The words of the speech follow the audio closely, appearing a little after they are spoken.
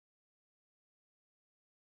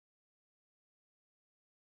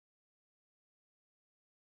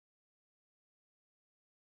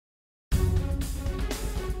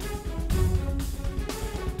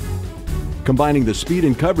Combining the speed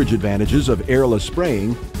and coverage advantages of airless spraying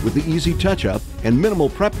with the easy touch-up and minimal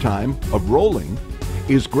prep time of rolling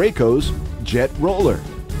is Graco's JetRoller.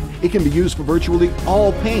 It can be used for virtually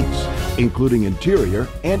all paints, including interior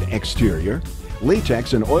and exterior,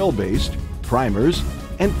 latex and oil-based, primers,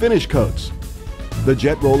 and finish coats. The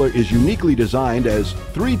JetRoller is uniquely designed as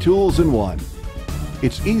 3 tools in one.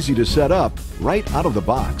 It's easy to set up right out of the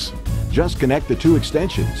box. Just connect the 2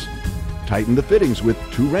 extensions. Tighten the fittings with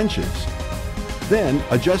 2 wrenches. Then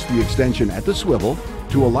adjust the extension at the swivel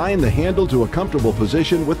to align the handle to a comfortable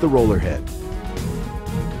position with the roller head.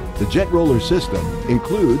 The JetRoller system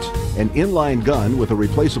includes an inline gun with a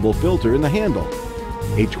replaceable filter in the handle,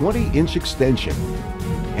 a 20-inch extension,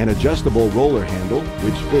 an adjustable roller handle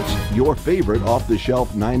which fits your favorite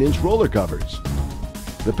off-the-shelf 9-inch roller covers,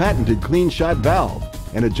 the patented clean shot valve,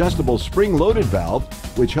 an adjustable spring-loaded valve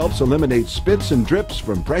which helps eliminate spits and drips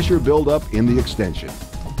from pressure buildup in the extension,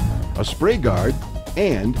 a spray guard,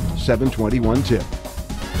 and 721 tip.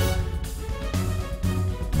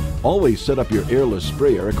 Always set up your airless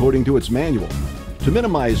sprayer according to its manual. To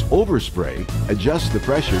minimize overspray, adjust the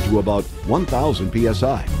pressure to about 1000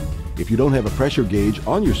 psi. If you don't have a pressure gauge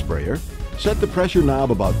on your sprayer, set the pressure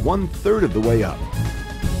knob about 1/3 of the way up.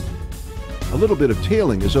 A little bit of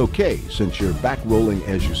tailing is okay since you're back rolling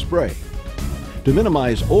as you spray. To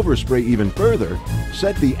minimize overspray even further,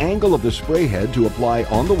 set the angle of the spray head to apply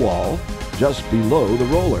on the wall just below the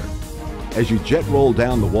roller. As you jet roll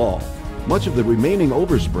down the wall, much of the remaining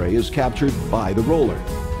overspray is captured by the roller.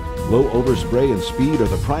 Low overspray and speed are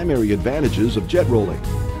the primary advantages of jet rolling.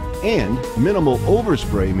 And minimal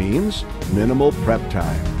overspray means minimal prep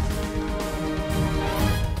time.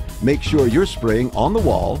 Make sure you're spraying on the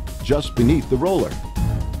wall just beneath the roller.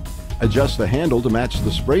 Adjust the handle to match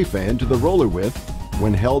the spray fan to the roller width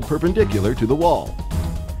when held perpendicular to the wall.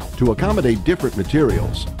 To accommodate different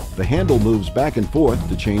materials, the handle moves back and forth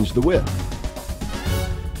to change the width.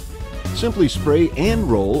 Simply spray and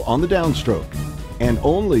roll on the downstroke, and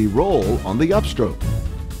only roll on the upstroke.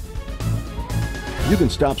 You can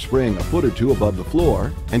stop spraying a foot or 2 above the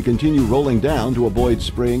floor and continue rolling down to avoid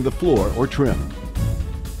spraying the floor or trim.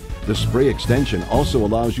 The spray extension also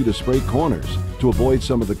allows you to spray corners to avoid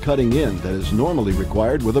some of the cutting in that is normally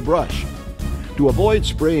required with a brush. To avoid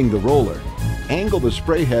spraying the roller, angle the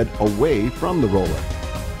spray head away from the roller.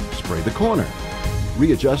 Spray the corner.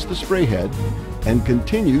 Readjust the spray head and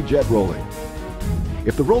continue jet rolling.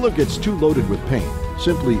 If the roller gets too loaded with paint,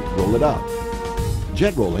 simply roll it out.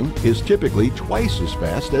 Jet rolling is typically twice as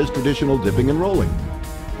fast as traditional dipping and rolling.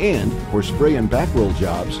 And for spray and back roll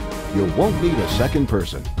jobs, you won't need a second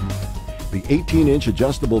person. The 18-inch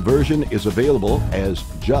adjustable version is available as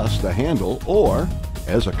just a handle or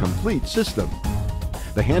as a complete system.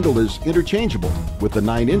 The handle is interchangeable with the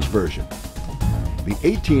 9-inch version. The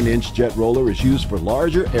 18-inch jet roller is used for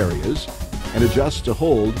larger areas and adjusts to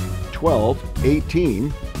hold 12,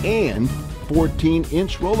 18, and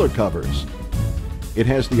 14-inch roller covers. It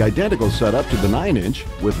has the identical setup to the 9-inch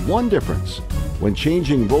with one difference. When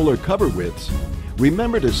changing roller cover widths,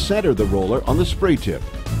 remember to center the roller on the spray tip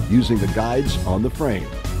using the guides on the frame.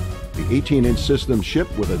 The 18-inch system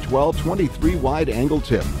shipped with a 12/23 wide angle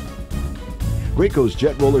tip. Graco's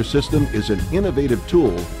JetRoller system is an innovative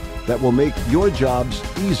tool that will make your jobs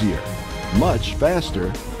easier, much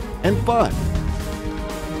faster, and fun.